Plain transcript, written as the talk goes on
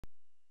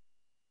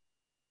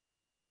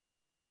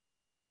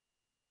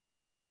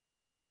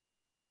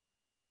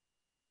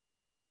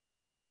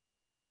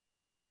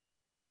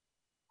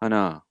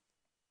하나,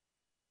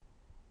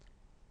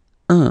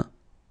 un,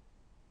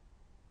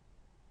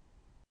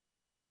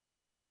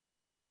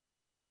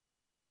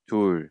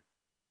 둘,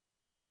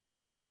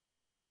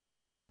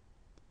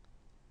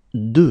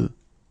 deux,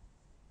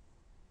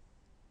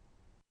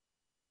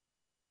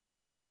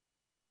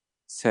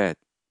 셋,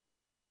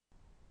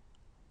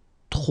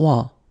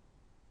 trois,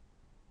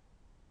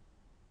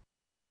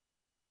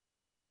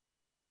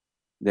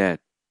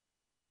 넷,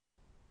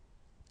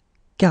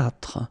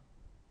 quatre,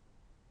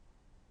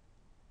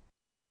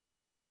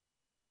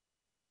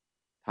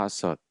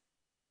 다섯,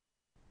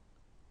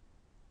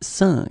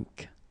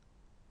 cinq,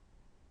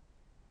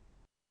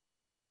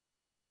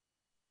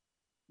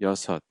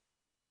 여섯,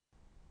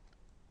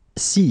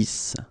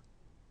 six,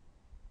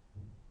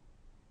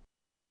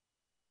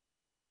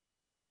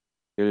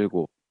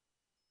 일곱,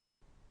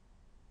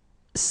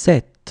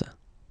 sept,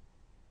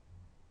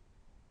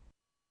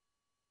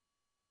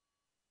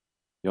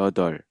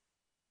 여덟,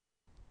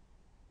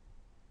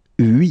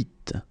 huit,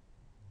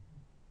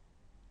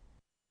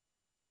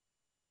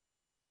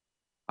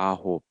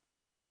 아홉,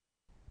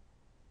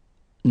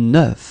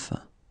 neuf,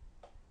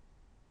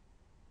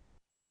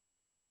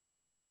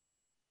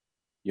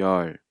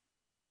 열,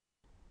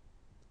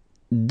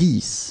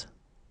 dix,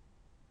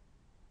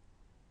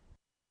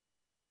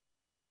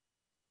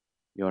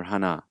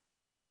 열하나,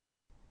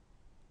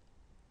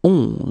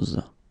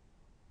 onze,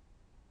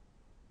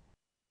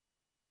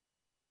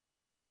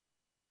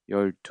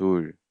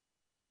 열둘,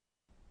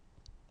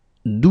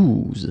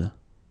 douze,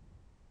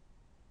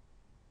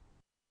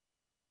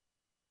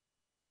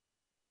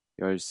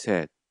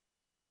 열셋,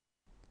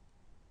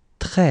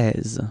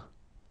 treize,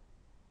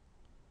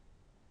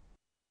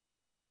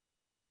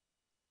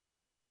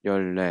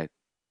 열넷,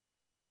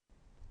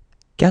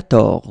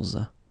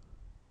 quatorze,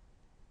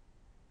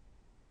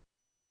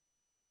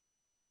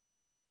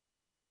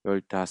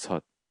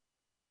 열다섯,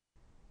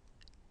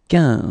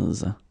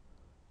 quinze,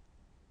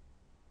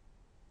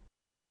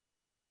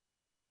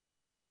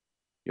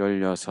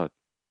 열여섯,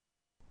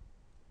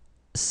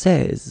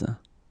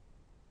 seize,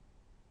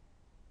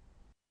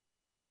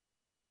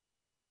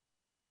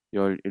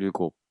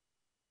 열일곱,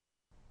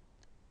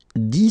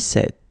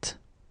 17,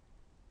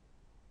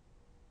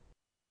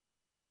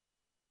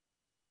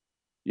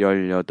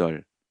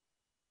 열여덟,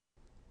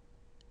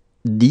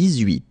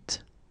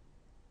 18,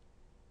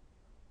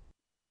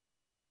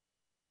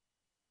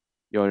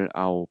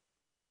 열아홉,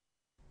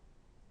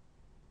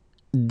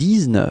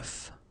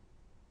 19,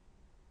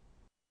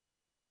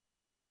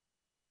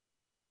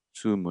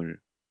 스물,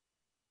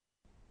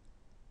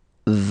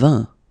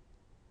 20,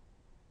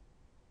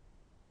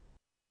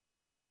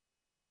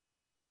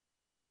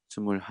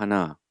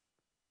 스물하나,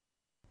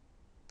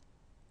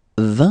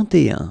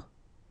 21,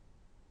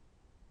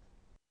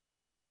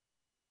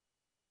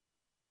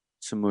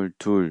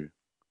 스물둘,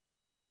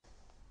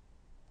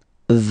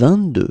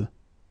 22,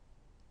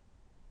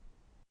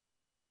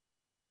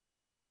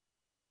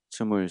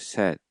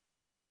 스물셋,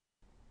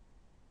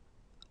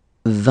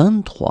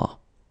 23,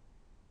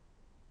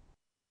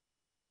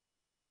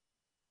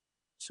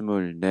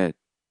 스물넷,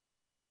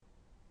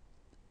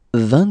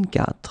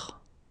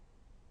 24,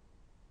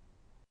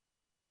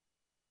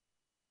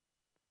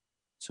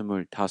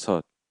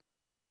 스물다섯,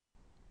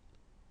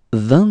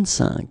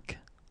 25,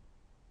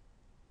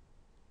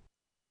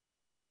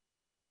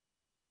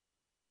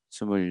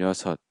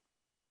 스물여섯,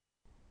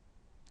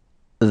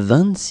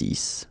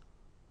 26,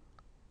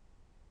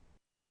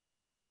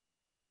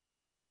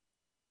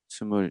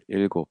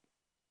 스물일곱,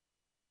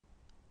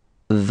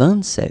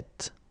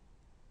 27,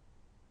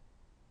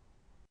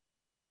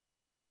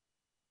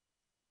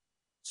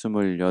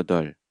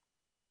 스물여덟,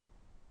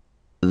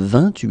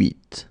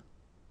 28,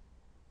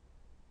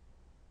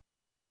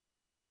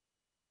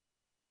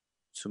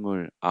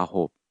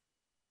 스물아홉,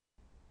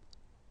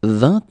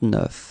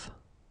 29,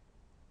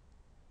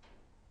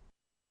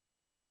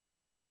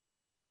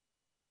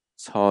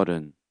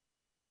 서른,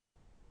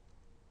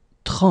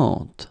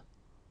 30,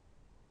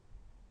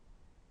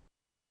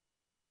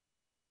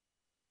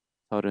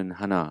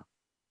 서른하나,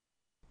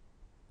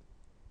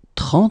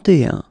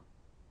 31,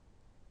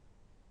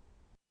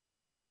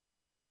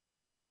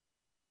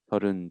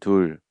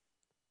 서른둘,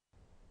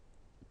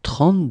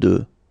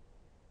 32,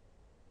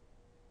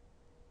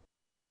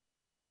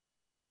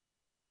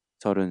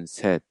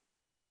 서른셋,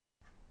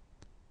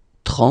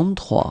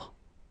 33,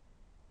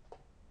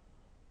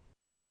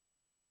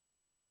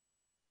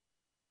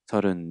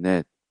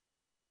 서른넷,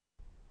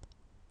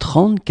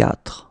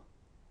 34,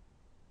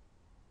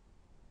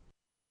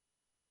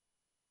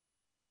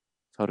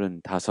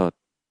 서른다섯,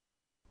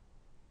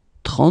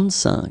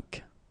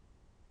 35,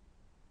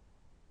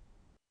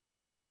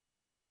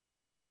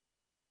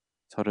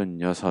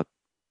 서른여섯,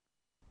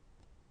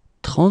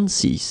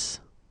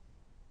 36,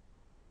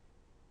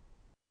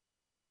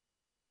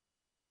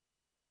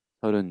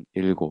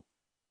 서른일곱,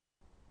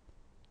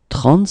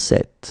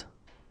 37,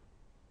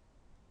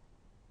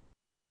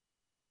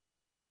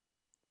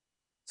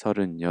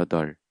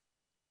 서른여덟,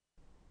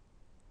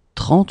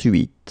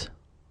 38,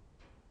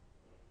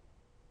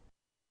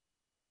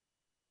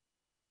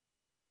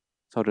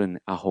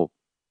 서른아홉,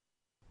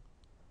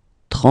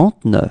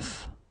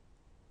 39,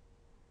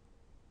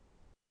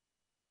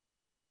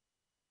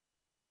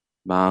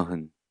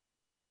 마흔,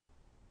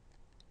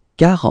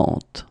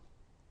 40,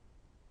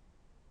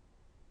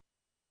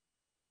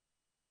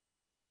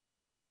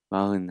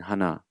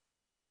 마흔하나,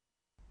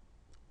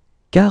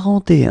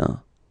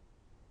 41,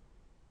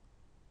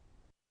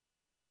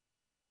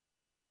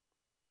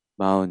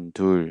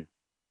 마흔둘,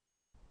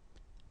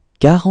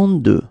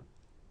 42,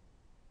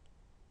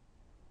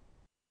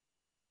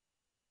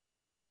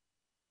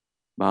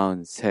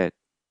 마흔셋,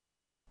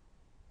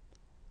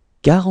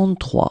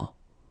 43,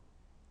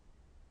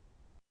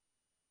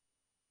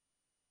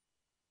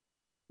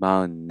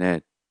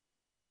 마흔넷,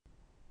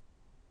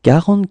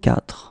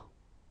 44,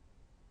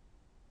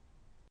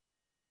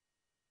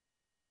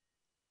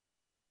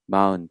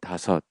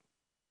 마흔다섯,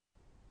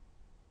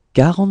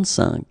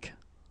 45,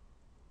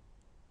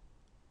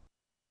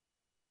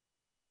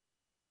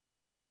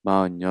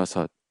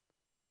 마흔여섯,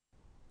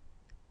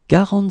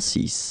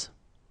 46,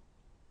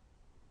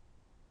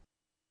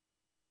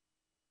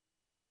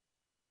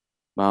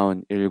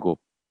 마흔일곱,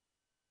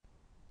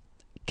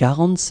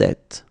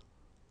 47,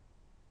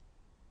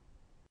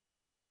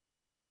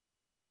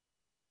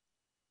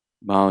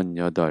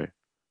 마흔여덟,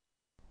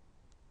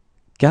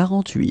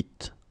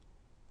 48,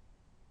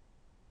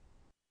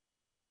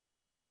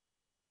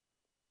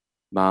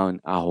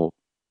 마흔아홉,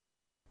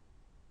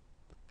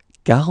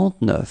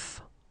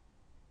 49,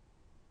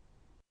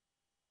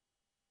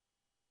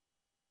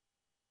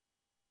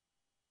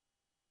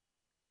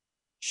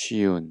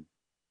 쉬운,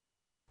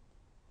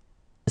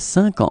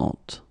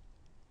 50,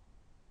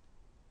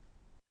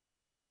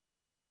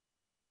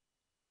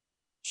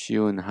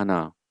 쉬운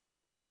하나,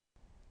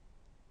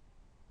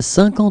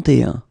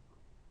 51,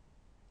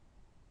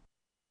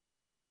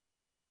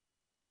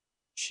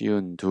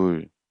 쉬운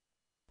둘,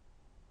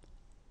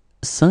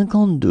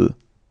 52,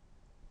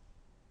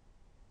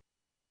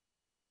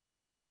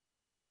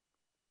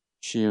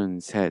 쉬운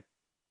셋,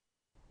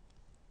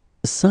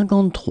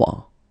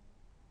 53,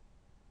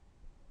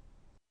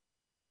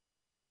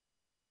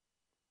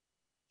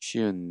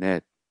 쉬운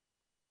넷,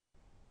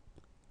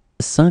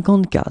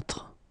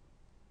 54,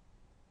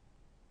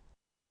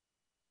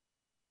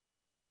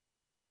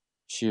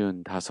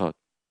 쉬운 다섯,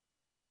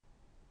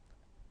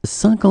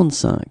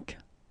 55,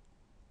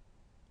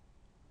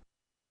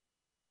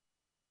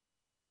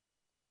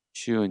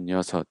 쉬운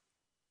여섯,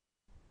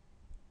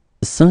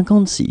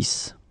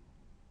 56,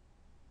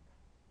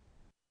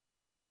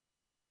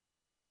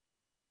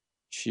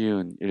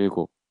 쉬운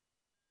일곱,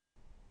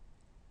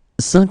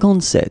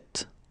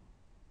 57,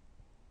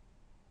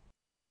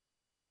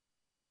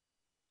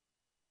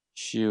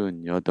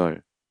 쉬운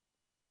여덟,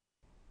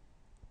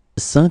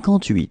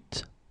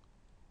 58,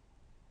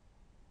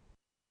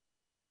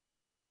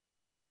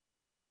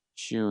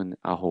 쉬운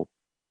아홉,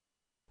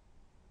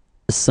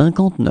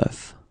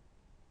 59,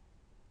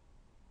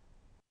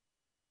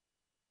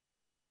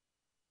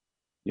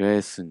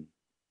 예순,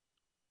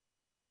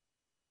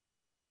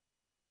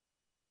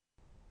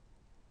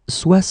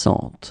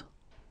 60,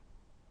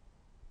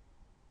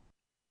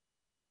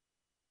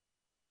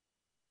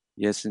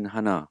 예순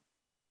하나,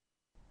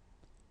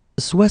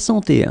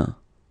 61,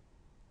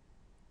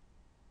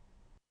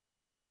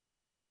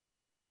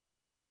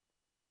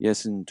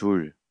 예순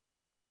둘,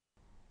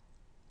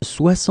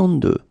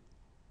 62,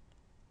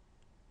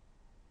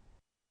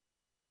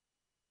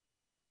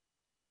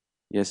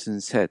 예순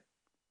셋,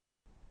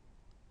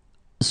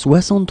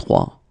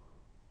 63,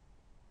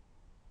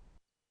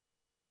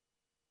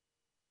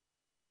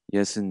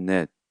 예순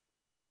넷,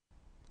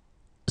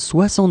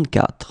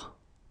 64,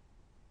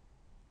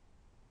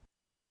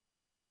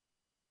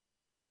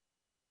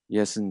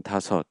 예순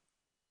다섯,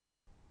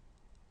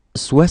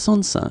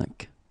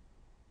 65,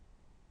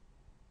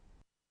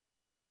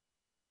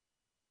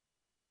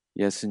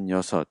 예순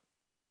여섯,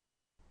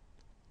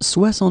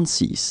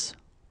 66,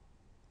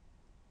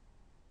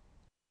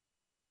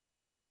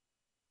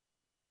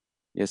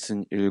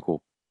 예순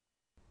일곱,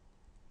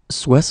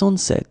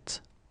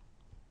 67,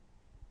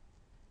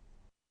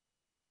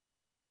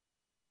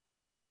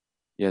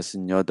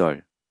 예순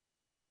여덟,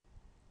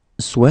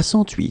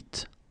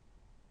 68,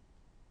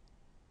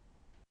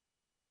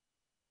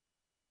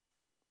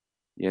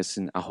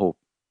 예순 아홉,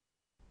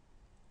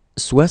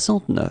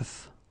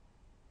 69,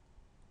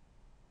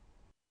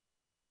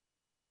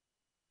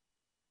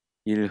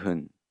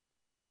 일흔,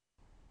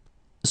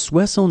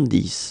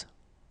 70,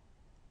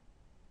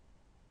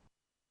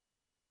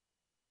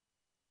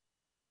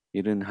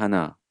 일흔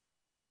하나,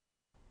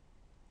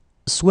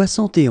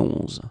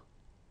 71,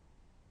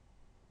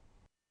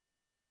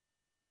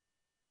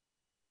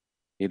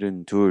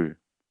 일흔 둘,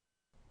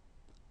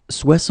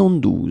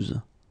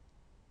 72,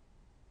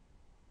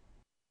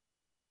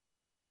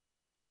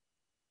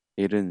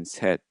 일흔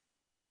셋,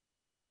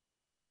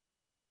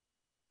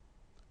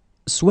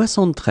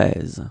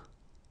 73,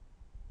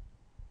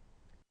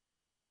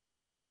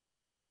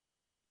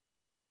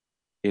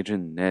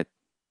 일흔 넷,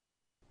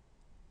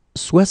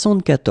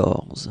 74,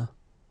 75,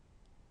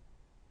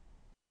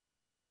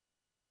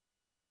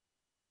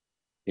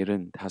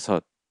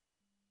 일흔다섯,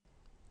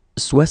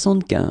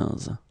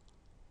 75,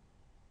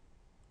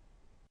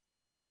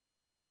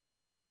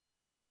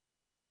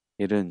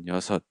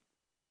 일흔여섯,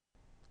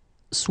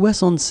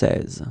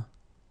 76,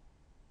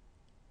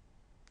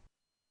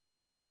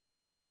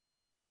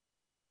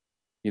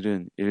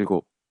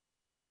 일흔일곱,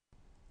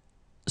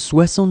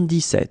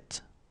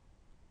 77,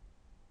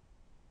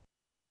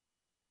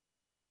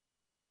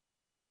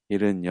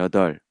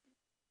 일흔여덟,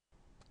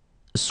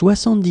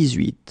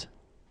 78,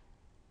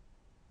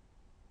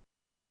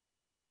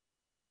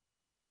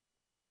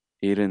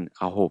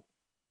 일흔아홉,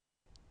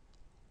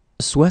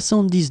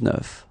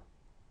 79,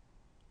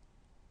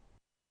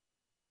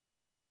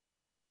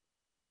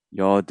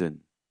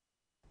 여든,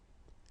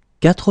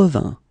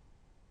 80,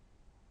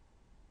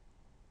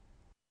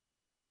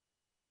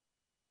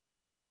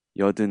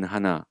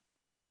 여든하나,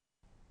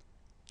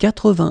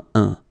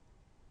 81,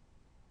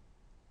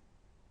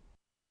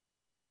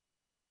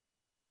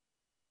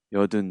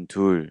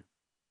 여든둘,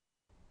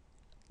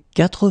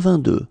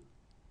 82,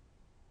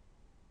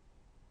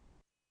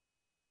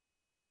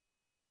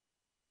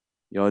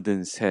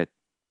 여든셋,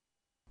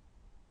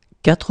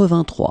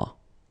 83,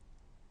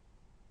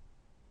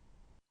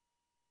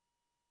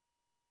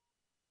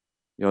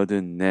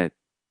 여든넷,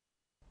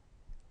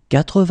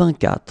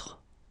 84,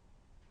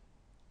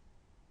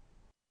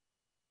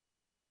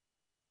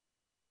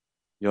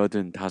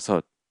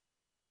 여든다섯,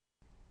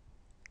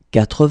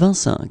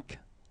 85,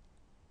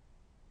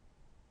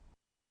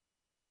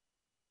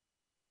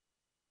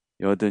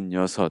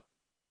 여든여섯,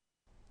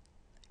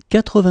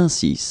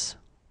 86,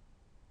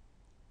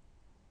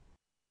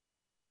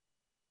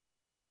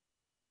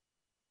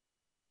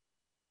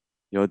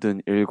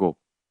 여든일곱,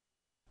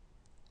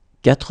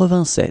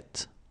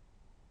 87,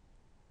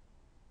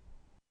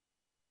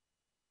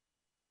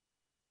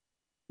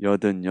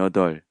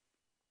 여든여덟,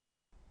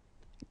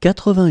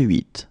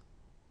 88,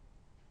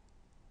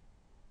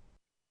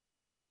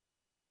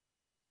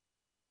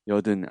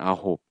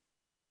 여든아홉,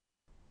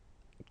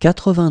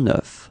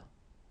 89,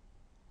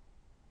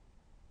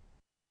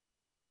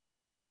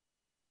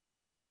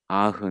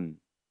 아흔,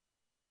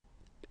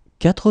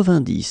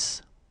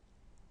 90,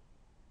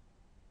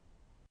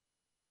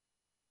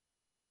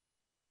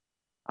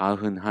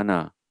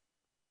 아흔하나,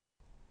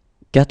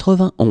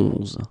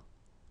 91,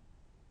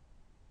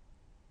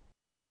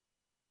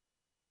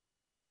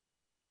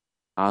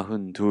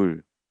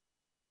 아흔둘,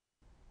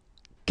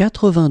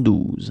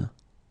 92,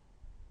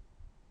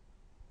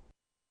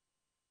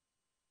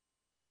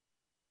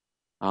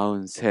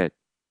 아흔셋,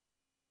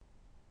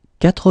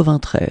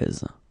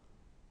 93,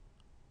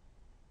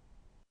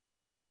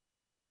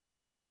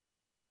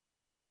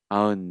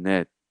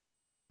 아흔넷,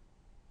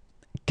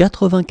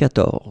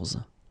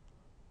 94,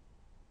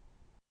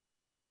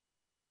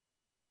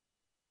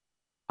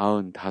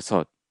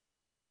 아흔다섯,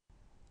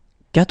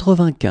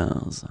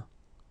 95,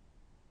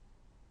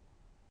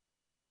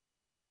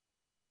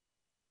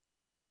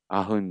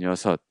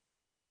 아흔여섯,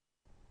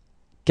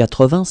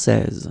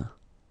 96,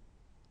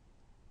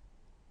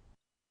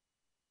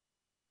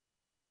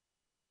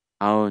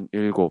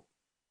 아흔일곱,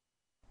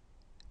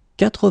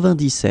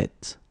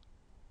 97,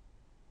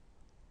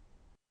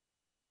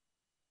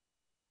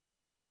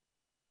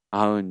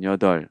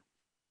 아흔여덟,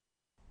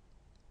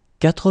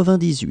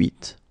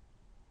 98,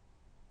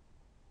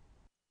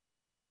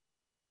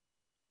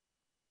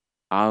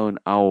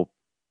 아흔아홉,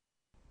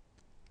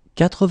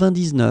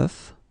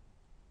 99,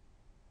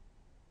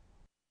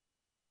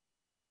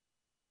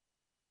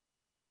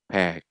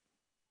 백,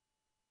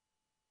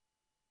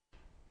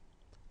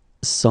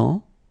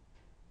 100,